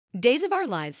Days of Our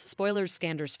Lives spoilers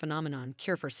scandals phenomenon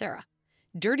cure for Sarah.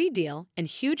 Dirty deal and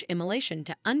huge immolation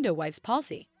to undo wife's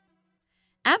policy.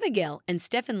 Abigail and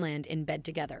Stefan land in bed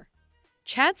together.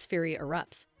 Chad's fury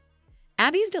erupts.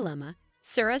 Abby's dilemma,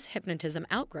 Sarah's hypnotism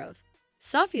outgrowth,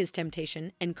 Sophia's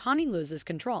temptation, and Connie loses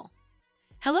control.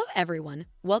 Hello everyone,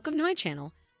 welcome to my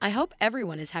channel. I hope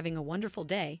everyone is having a wonderful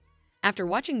day. After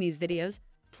watching these videos,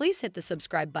 please hit the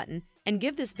subscribe button and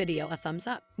give this video a thumbs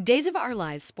up. Days of Our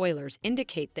Lives spoilers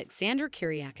indicate that Xander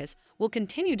Kyriakis will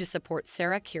continue to support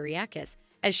Sarah Kyriakis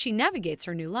as she navigates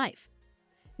her new life.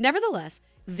 Nevertheless,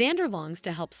 Xander longs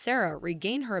to help Sarah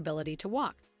regain her ability to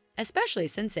walk, especially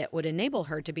since it would enable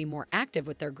her to be more active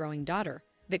with their growing daughter,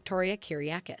 Victoria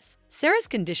Kyriakis. Sarah's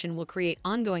condition will create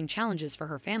ongoing challenges for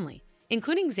her family,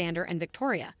 including Xander and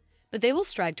Victoria, but they will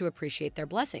strive to appreciate their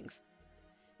blessings.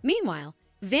 Meanwhile,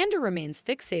 Xander remains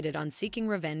fixated on seeking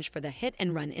revenge for the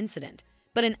hit-and-run incident,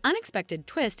 but an unexpected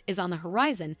twist is on the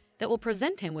horizon that will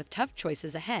present him with tough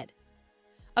choices ahead.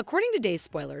 According to Days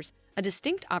spoilers, a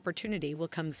distinct opportunity will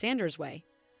come Xander's way,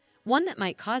 one that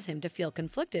might cause him to feel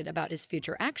conflicted about his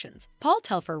future actions. Paul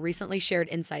Telfer recently shared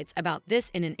insights about this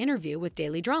in an interview with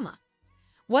Daily Drama.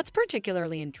 What's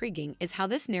particularly intriguing is how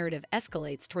this narrative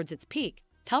escalates towards its peak,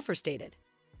 Telfer stated.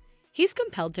 He's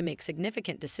compelled to make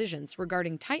significant decisions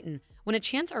regarding Titan when a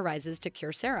chance arises to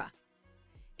cure Sarah.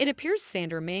 It appears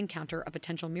Xander may encounter a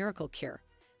potential miracle cure,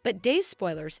 but Days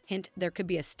spoilers hint there could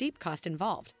be a steep cost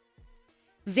involved.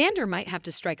 Xander might have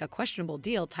to strike a questionable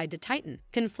deal tied to Titan,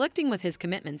 conflicting with his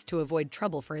commitments to avoid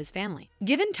trouble for his family.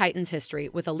 Given Titan's history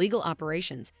with illegal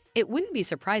operations, it wouldn't be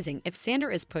surprising if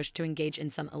Xander is pushed to engage in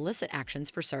some illicit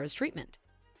actions for Sarah's treatment.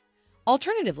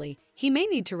 Alternatively, he may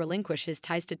need to relinquish his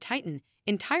ties to Titan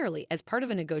entirely as part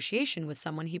of a negotiation with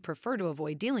someone he prefer to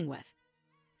avoid dealing with.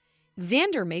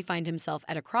 Xander may find himself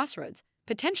at a crossroads,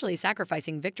 potentially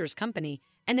sacrificing Victor's company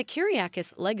and the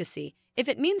Kyriakis legacy if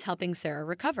it means helping Sarah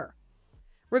recover.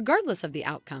 Regardless of the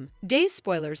outcome, Days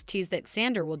spoilers tease that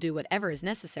Xander will do whatever is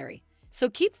necessary, so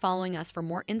keep following us for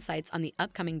more insights on the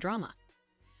upcoming drama.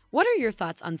 What are your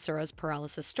thoughts on Sarah's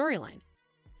paralysis storyline?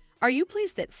 Are you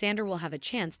pleased that Xander will have a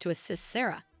chance to assist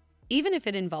Sarah, even if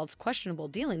it involves questionable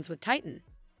dealings with Titan?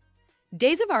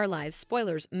 Days of Our Lives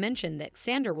spoilers mention that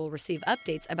Xander will receive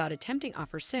updates about a tempting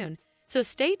offer soon, so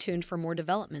stay tuned for more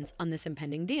developments on this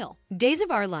impending deal. Days of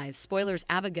Our Lives spoilers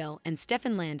Abigail and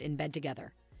Stefan land in bed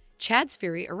together. Chad's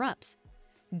fury erupts.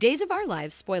 Days of Our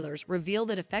Lives spoilers reveal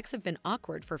that effects have been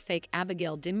awkward for fake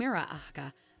Abigail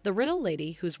Stefan, the riddle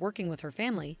lady who's working with her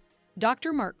family.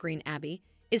 Dr. Mark Green Abby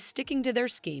is sticking to their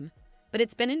scheme, but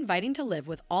it's been inviting to live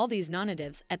with all these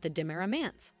non-natives at the Demera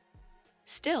manse.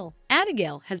 Still,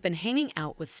 Abigail has been hanging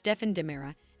out with Stefan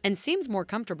Demera and seems more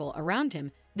comfortable around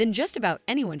him than just about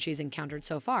anyone she's encountered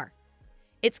so far.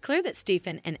 It's clear that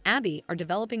Stefan and Abby are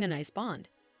developing a nice bond.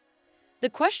 The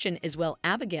question is, will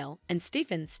Abigail and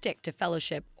Stefan stick to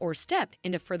fellowship or step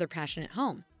into further passion at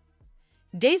home?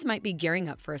 Days might be gearing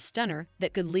up for a stunner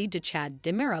that could lead to Chad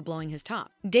Demera blowing his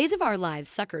top. Days of Our Lives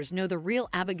suckers know the real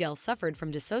Abigail suffered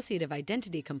from dissociative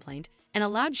identity complaint and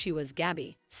allowed she was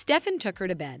Gabby. Stefan took her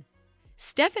to bed.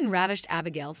 Stefan ravished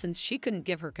Abigail since she couldn't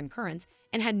give her concurrence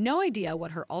and had no idea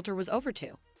what her altar was over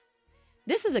to.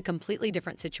 This is a completely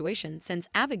different situation since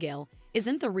Abigail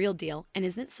isn't the real deal and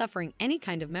isn't suffering any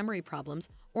kind of memory problems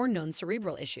or known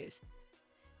cerebral issues.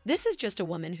 This is just a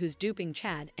woman who's duping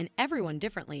Chad and everyone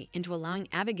differently into allowing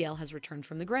Abigail has returned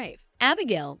from the grave.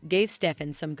 Abigail gave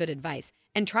Stefan some good advice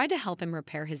and tried to help him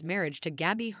repair his marriage to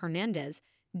Gabby Hernandez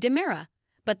Demera,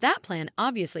 but that plan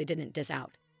obviously didn't diss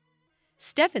out.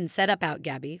 Stefan set up out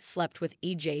Gabby slept with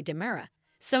EJ Demera,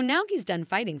 so now he's done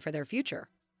fighting for their future.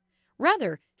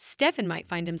 Rather, Stefan might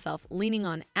find himself leaning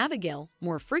on Abigail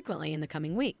more frequently in the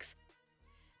coming weeks.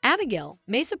 Abigail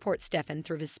may support Stefan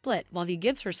through his split while he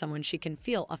gives her someone she can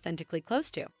feel authentically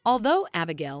close to. Although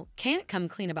Abigail can't come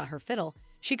clean about her fiddle,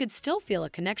 she could still feel a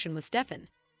connection with Stefan,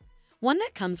 one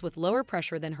that comes with lower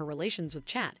pressure than her relations with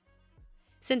Chad.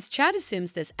 Since Chad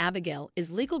assumes this Abigail is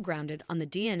legal grounded on the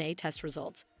DNA test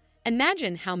results,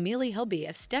 imagine how mealy he'll be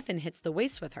if Stefan hits the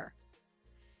waist with her.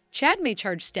 Chad may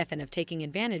charge Stefan of taking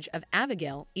advantage of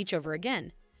Abigail each over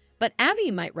again, but Abby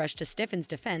might rush to Stefan's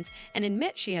defense and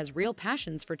admit she has real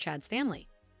passions for Chad's family.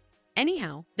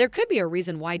 Anyhow, there could be a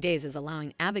reason why Days is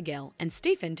allowing Abigail and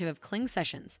Stefan to have cling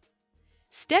sessions.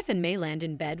 Stefan may land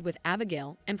in bed with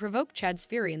Abigail and provoke Chad's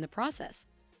fury in the process.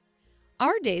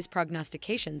 Our Days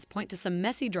prognostications point to some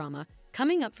messy drama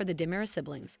coming up for the Demera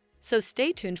siblings, so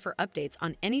stay tuned for updates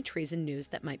on any treason news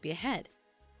that might be ahead.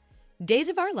 Days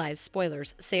of Our Lives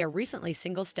spoilers say a recently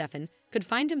single Stefan could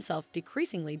find himself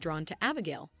decreasingly drawn to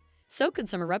Abigail. So could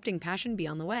some erupting passion be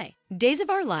on the way. Days of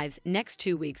Our Lives next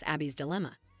 2 weeks Abby's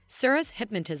dilemma. Sarah's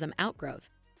hypnotism outgrowth,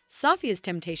 Sophia's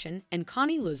temptation, and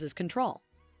Connie loses control.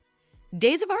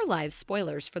 Days of Our Lives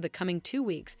spoilers for the coming 2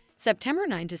 weeks, September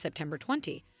 9 to September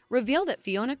 20, reveal that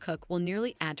Fiona Cook will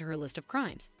nearly add to her list of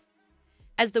crimes.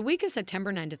 As the week of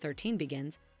September 9 to 13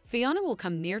 begins, Fiona will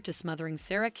come near to smothering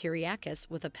Sarah Kyriakis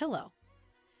with a pillow.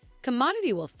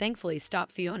 Commodity will thankfully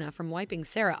stop Fiona from wiping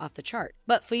Sarah off the chart,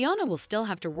 but Fiona will still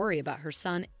have to worry about her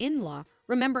son-in-law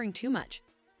remembering too much.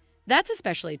 That's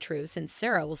especially true since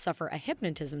Sarah will suffer a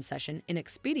hypnotism session in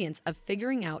expedience of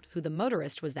figuring out who the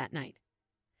motorist was that night.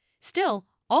 Still,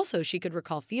 also she could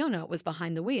recall Fiona was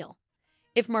behind the wheel,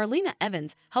 if Marlena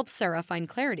Evans helps Sarah find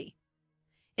clarity.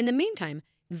 In the meantime,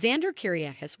 Xander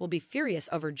Kyriakis will be furious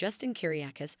over Justin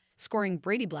Kyriakis scoring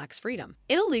Brady Black's freedom.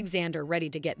 It'll leave Xander ready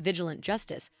to get vigilant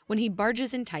justice when he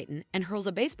barges in Titan and hurls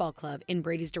a baseball club in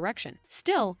Brady's direction.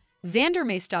 Still, Xander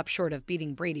may stop short of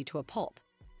beating Brady to a pulp.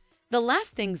 The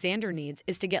last thing Xander needs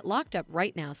is to get locked up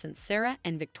right now since Sarah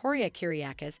and Victoria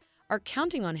Kyriakis are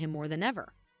counting on him more than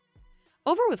ever.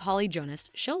 Over with Holly Jonas,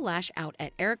 she'll lash out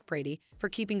at Eric Brady for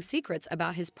keeping secrets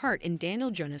about his part in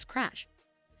Daniel Jonas' crash.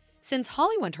 Since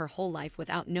Holly went her whole life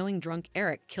without knowing drunk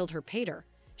Eric killed her pater,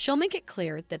 she'll make it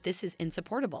clear that this is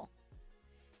insupportable.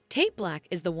 Tate Black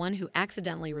is the one who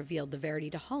accidentally revealed the verity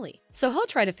to Holly, so he'll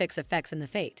try to fix effects in the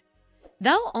fate.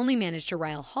 They'll only manage to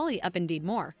rile Holly up indeed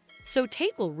more, so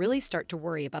Tate will really start to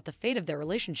worry about the fate of their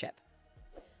relationship.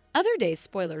 Other days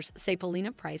spoilers say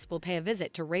Paulina Price will pay a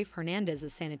visit to Rafe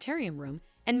Hernandez's sanitarium room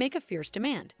and make a fierce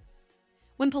demand.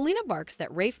 When Paulina barks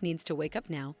that Rafe needs to wake up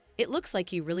now, it looks like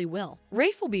he really will.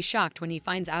 Rafe will be shocked when he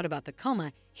finds out about the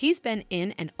coma he's been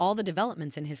in and all the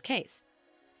developments in his case.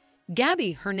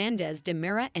 Gabby, Hernandez,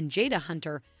 Demira, and Jada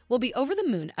Hunter will be over the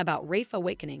moon about Rafe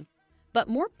awakening, but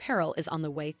more peril is on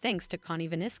the way thanks to Connie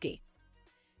Viniski.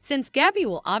 Since Gabby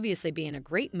will obviously be in a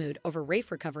great mood over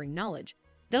Rafe recovering knowledge,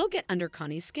 that'll get under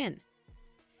Connie's skin.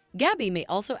 Gabby may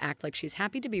also act like she's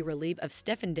happy to be relieved of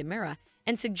Stefan Demira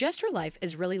and suggest her life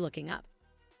is really looking up.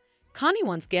 Connie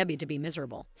wants Gabby to be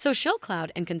miserable, so she'll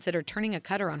cloud and consider turning a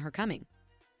cutter on her coming.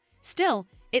 Still,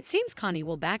 it seems Connie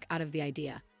will back out of the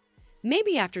idea.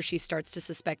 Maybe after she starts to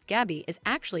suspect Gabby is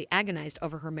actually agonized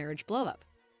over her marriage blow-up.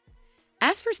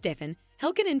 As for Stefan,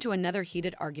 he'll get into another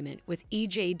heated argument with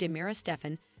EJ. Demira.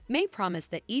 Stefan may promise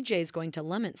that EJ is going to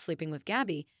lament sleeping with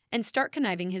Gabby and start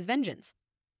conniving his vengeance.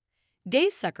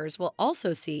 Day's suckers will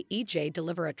also see EJ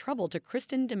deliver a trouble to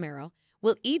Kristen Demiro.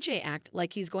 Will EJ act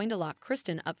like he's going to lock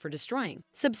Kristen up for destroying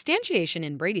substantiation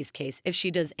in Brady's case if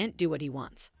she doesn't do what he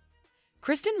wants?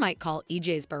 Kristen might call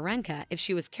EJ's Barranca if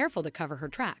she was careful to cover her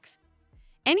tracks.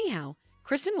 Anyhow,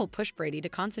 Kristen will push Brady to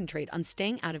concentrate on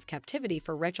staying out of captivity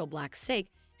for Rachel Black's sake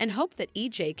and hope that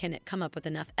EJ can come up with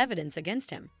enough evidence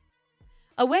against him.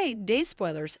 Away, Day's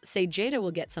spoilers say Jada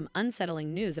will get some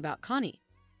unsettling news about Connie.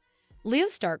 Leo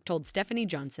Stark told Stephanie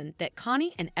Johnson that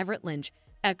Connie and Everett Lynch,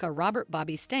 aka Robert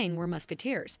Bobby Stang, were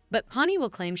musketeers, but Connie will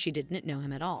claim she didn't know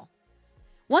him at all.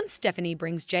 Once Stephanie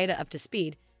brings Jada up to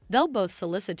speed, they'll both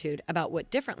solicitude about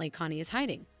what differently Connie is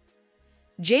hiding.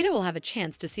 Jada will have a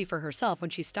chance to see for herself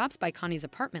when she stops by Connie's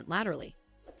apartment laterally.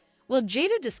 Will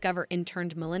Jada discover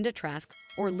interned Melinda Trask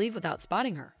or leave without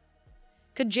spotting her?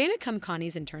 Could Jada come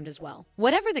Connie's interned as well?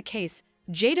 Whatever the case,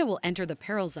 Jada will enter the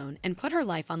peril zone and put her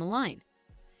life on the line.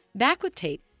 Back with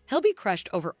Tate, he'll be crushed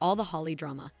over all the Holly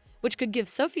drama, which could give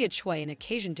Sophia Choi an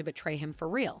occasion to betray him for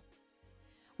real.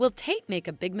 Will Tate make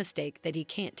a big mistake that he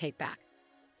can't take back?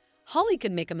 Holly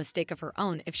could make a mistake of her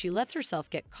own if she lets herself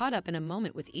get caught up in a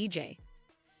moment with EJ.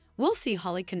 We'll see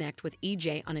Holly connect with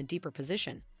EJ on a deeper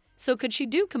position. So could she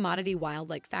do Commodity Wild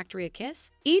like Factory a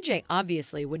Kiss? EJ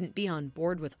obviously wouldn't be on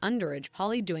board with underage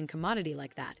Holly doing Commodity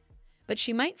like that, but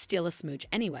she might steal a smooch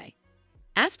anyway.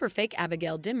 As for fake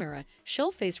Abigail Demira,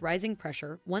 she'll face rising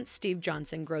pressure once Steve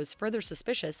Johnson grows further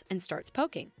suspicious and starts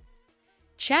poking.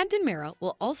 Chad Demira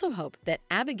will also hope that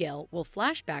Abigail will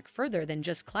flash back further than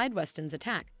just Clyde Weston's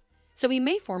attack, so he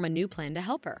may form a new plan to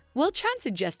help her. Will Chad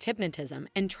suggest hypnotism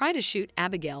and try to shoot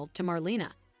Abigail to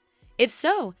Marlena? If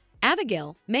so,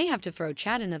 Abigail may have to throw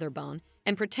Chad another bone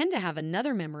and pretend to have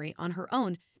another memory on her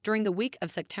own during the week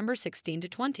of September 16 to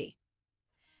 20.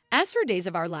 As for Days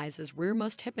of Our Lives'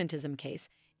 rearmost hypnotism case,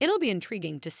 it'll be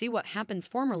intriguing to see what happens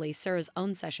formerly Sarah's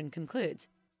own session concludes.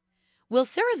 Will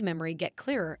Sarah's memory get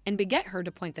clearer and beget her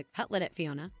to point the cutlet at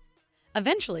Fiona?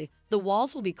 Eventually, the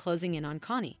walls will be closing in on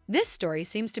Connie. This story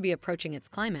seems to be approaching its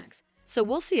climax, so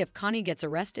we'll see if Connie gets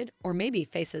arrested or maybe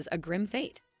faces a grim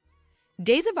fate.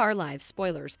 Days of Our Lives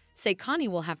spoilers say Connie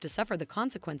will have to suffer the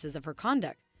consequences of her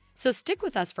conduct, so stick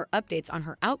with us for updates on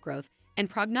her outgrowth and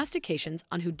prognostications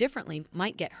on who differently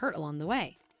might get hurt along the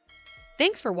way.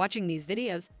 Thanks for watching these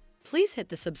videos. Please hit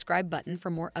the subscribe button for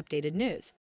more updated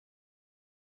news.